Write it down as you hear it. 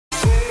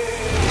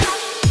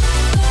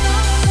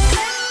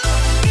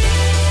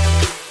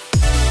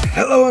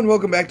Hello and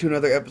welcome back to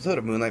another episode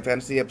of Moonlight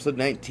Fantasy, episode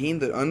 19,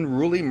 The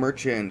Unruly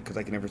Merchant. Because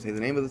I can never say the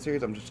name of the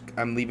series,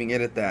 I'm leaving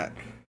it at that.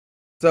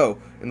 So,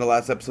 in the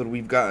last episode,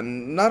 we've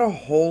gotten not a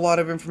whole lot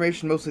of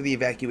information, mostly the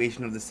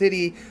evacuation of the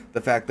city, the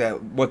fact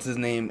that, what's his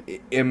name,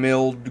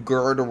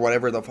 Emil-Gerd or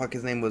whatever the fuck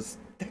his name was,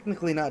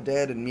 technically not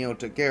dead, and Mio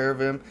took care of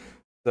him.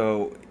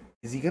 So,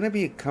 is he gonna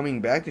be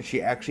coming back? Did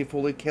she actually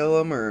fully kill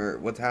him, or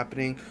what's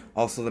happening?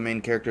 Also, the main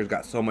character's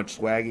got so much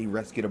swag, he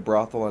rescued a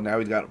brothel, and now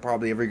he's got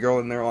probably every girl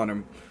in there on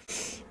him.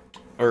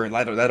 Or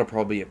that'll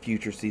probably be a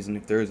future season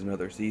if there is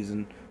another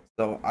season.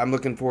 So I'm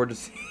looking forward to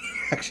seeing.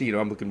 Actually,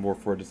 I'm looking more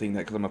forward to seeing that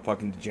because I'm a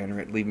fucking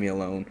degenerate. Leave me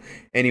alone.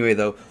 Anyway,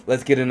 though,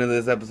 let's get into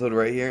this episode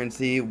right here and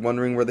see.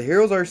 Wondering where the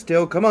heroes are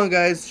still. Come on,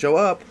 guys, show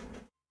up.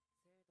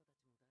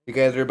 You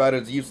guys are about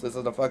as useless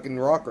as a fucking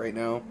rock right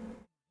now.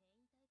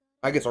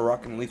 I guess a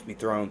rock can at least be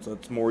thrown, so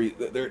it's more.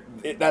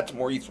 That's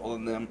more useful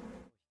than them.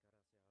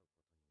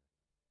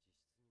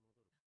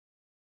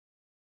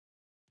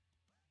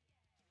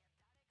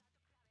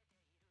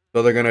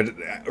 So they're gonna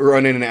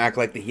run in and act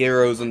like the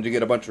heroes and to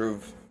get a bunch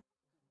of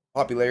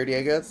popularity,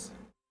 I guess.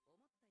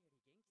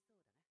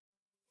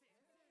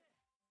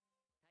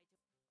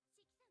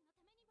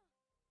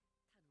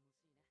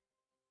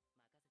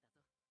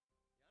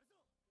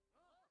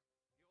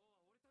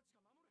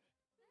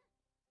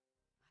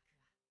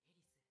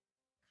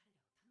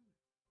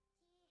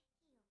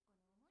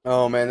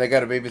 Oh man, they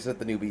gotta babysit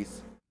the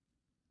newbies.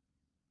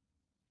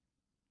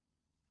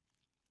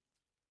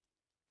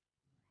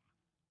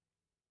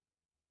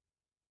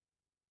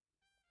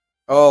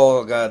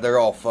 Oh god, they're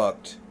all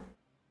fucked.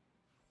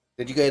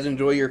 Did you guys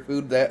enjoy your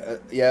food?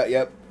 Yeah,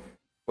 yep.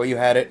 Well, you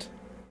had it.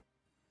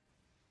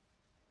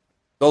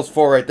 Those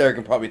four right there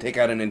can probably take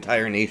out an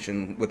entire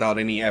nation without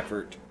any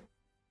effort.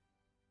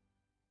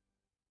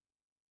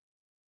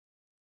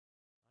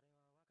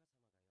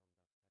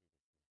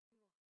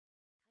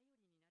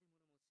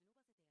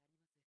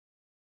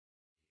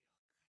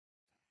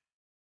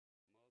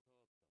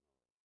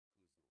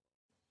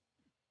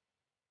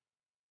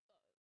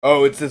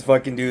 Oh, it's this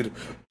fucking dude.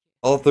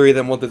 All three of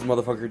them want this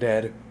motherfucker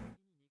dead.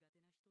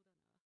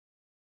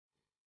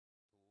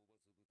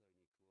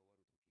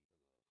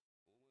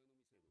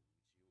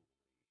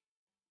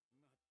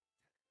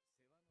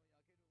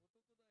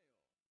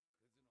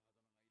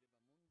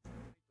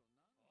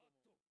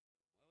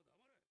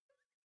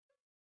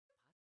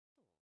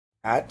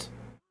 Pat?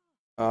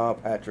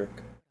 Patrick.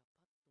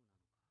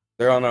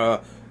 They're on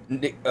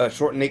a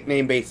short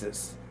nickname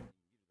basis.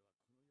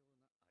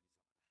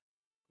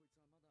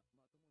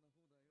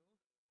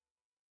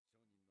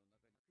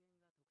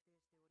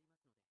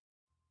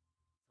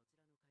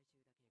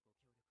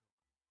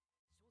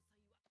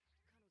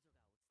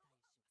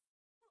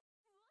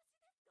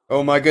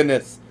 Oh my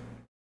goodness.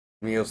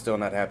 Mio's still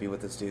not happy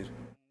with this dude.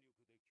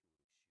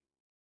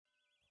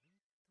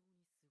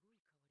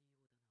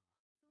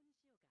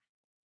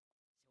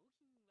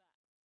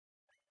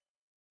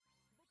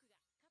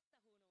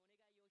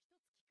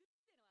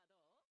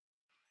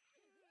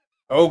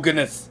 Oh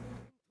goodness.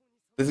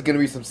 This is gonna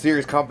be some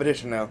serious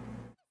competition now.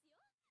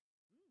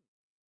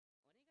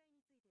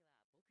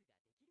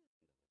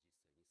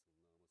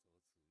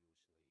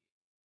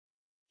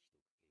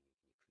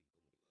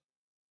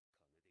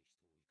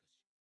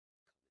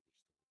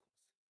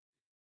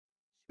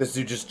 This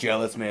dude just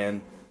jealous,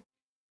 man.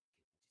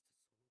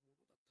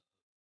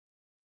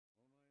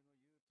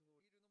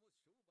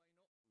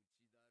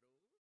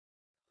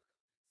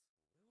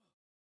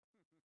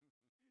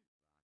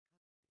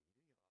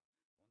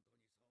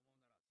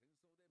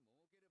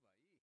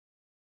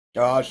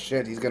 Oh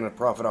shit, he's gonna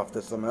profit off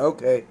this somehow.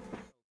 Okay.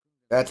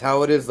 That's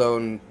how it is,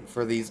 though,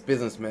 for these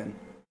businessmen.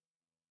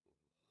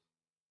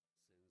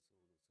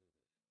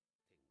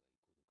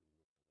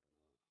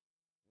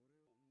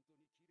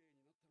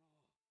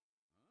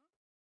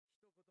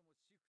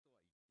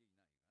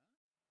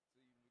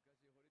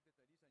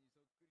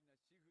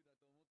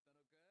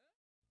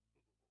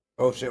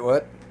 Oh shit,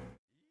 what?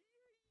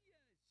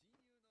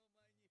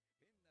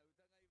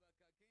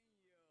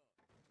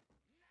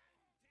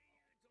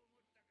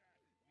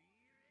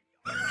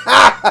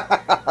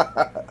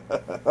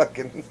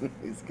 Fucking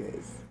these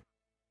guys.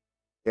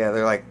 Yeah,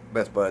 they're like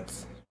best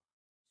buds.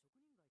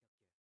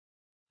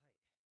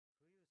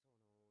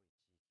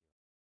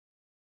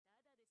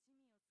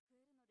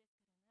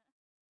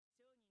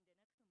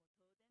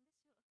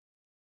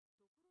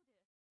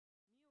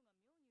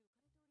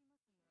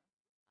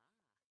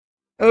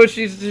 Oh,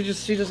 she's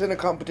just in a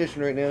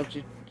competition right now.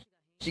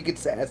 She gets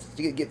sass.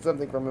 She could get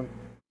something from him.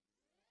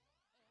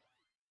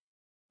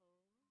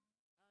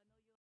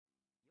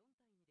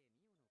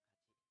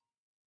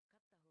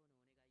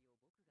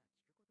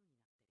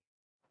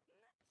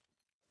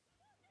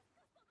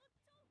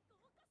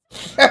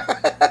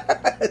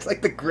 It's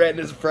like the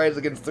grandest prize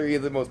against three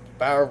of the most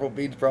powerful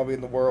beings probably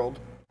in the world.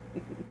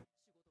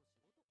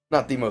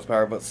 Not the most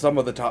powerful, but some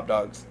of the top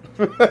dogs.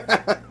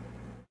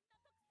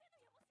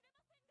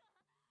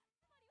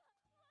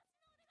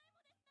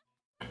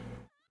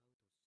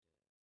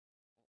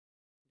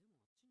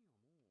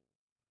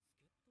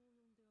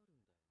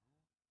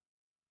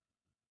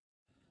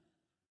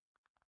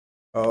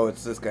 Oh,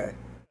 it's this guy.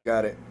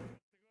 Got it.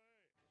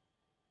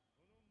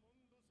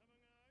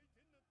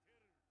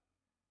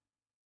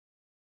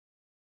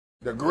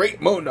 The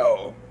Great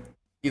Mono.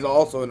 He's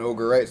also an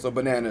ogre, right? So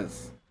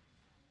bananas.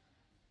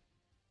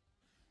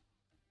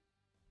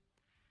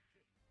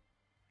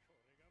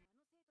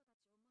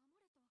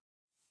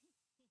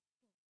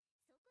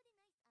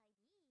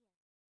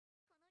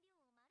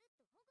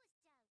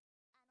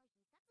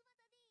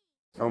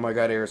 Oh my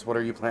god, Eris, what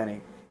are you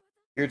planning?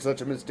 You're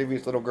such a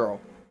mischievous little girl.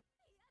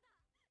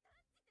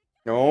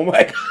 Oh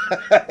my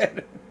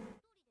god.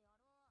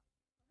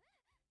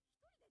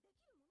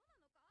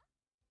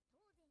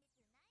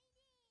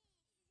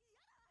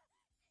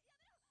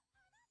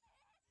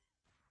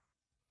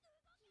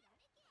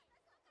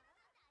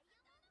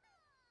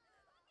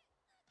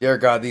 Dear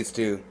God, these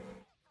two.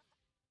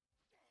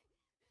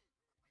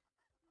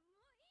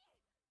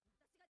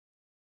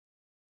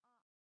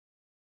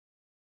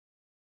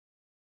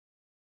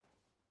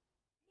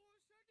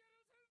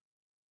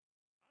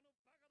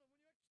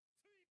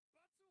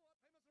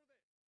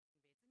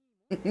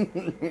 Oh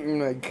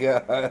my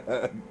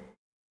god.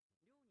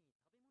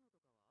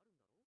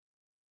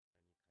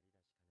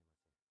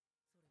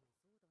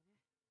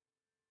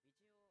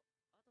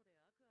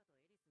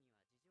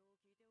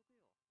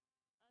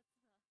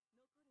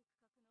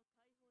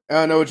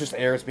 Oh no, it's just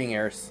Eris being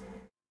Eris.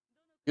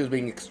 She was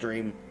being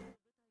extreme.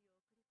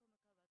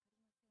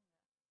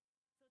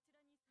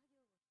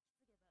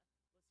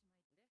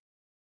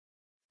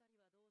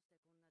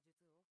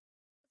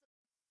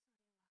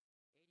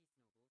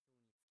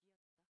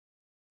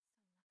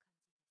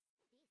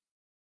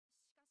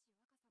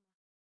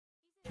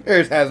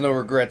 Eris has no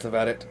regrets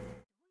about it.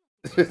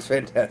 It's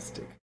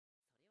fantastic.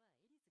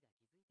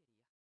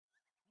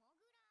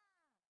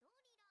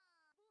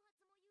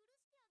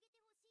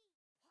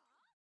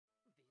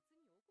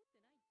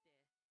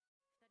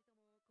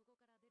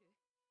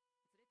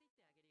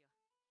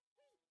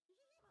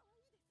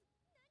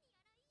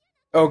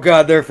 Oh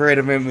god, they're afraid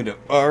of him.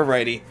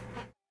 Alrighty.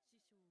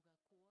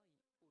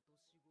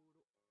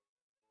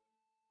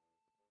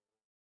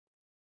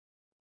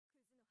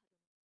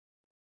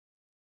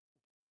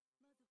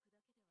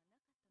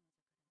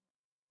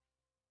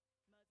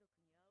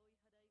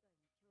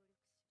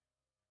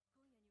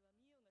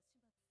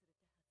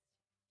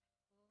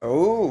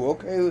 Oh,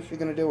 okay, who's she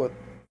gonna deal with?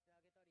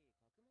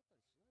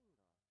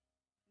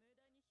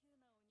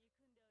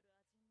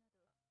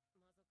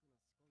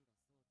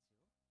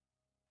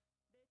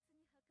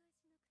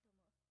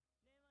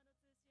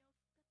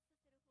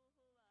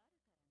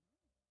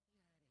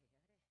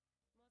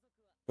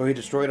 So he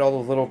destroyed all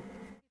those little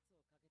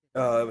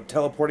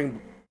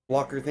teleporting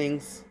blocker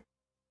things?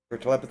 Or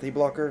telepathy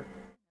blocker?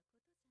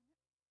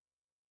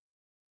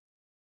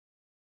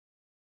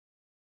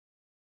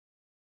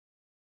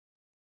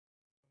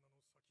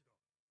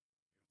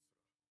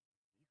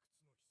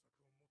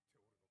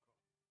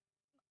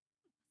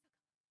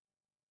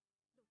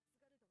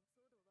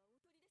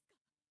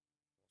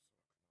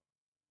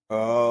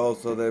 Oh,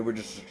 so they were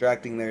just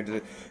distracting there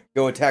to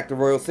go attack the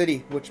royal city,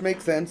 which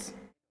makes sense.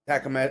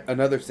 Attack them at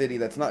another city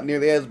that's not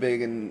nearly as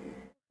big and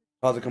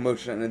cause a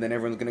commotion, and then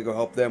everyone's gonna go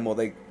help them while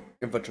they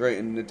infiltrate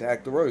and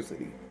attack the royal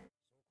city.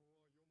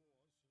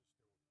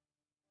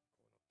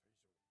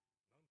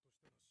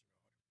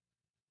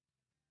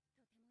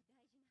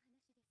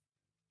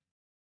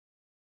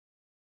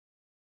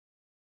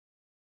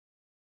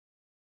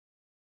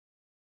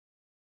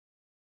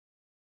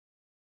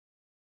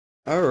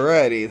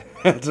 Alrighty,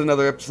 that's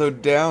another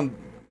episode down.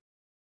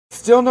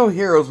 Still no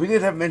heroes. We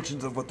did have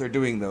mentions of what they're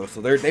doing though,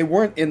 so they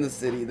weren't in the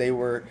city.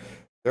 They're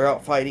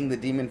out fighting the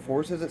demon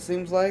forces. It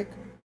seems like.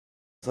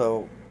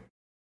 So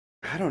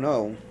I don't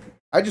know.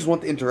 I just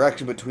want the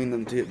interaction between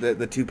them two,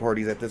 the two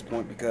parties at this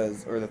point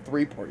because, or the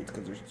three parties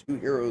because there's two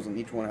heroes and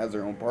each one has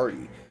their own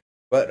party.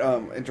 But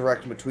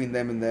interaction between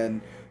them and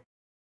then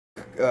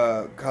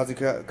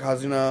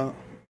Kazuna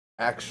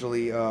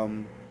actually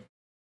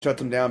shuts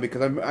them down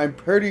because I'm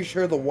pretty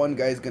sure the one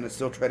guy's gonna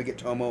still try to get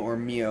Tomo or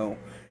Mio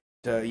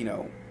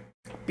to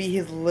be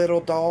his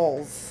little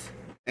dolls.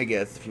 I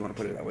guess if you want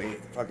to put it that way,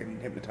 fucking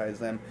hypnotize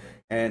them,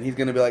 and he's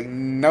gonna be like,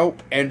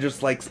 nope, and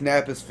just like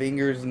snap his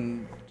fingers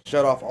and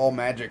shut off all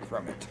magic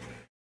from it.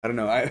 I don't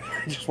know. I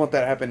just want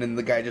that to happen, and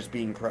the guy just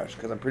being crushed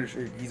because I'm pretty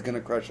sure he's gonna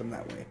crush him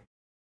that way.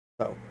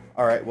 So,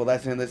 all right, well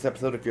that's the end of this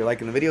episode. If you're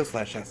liking the video,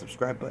 slash that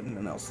subscribe button,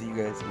 and I'll see you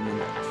guys in the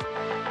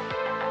next.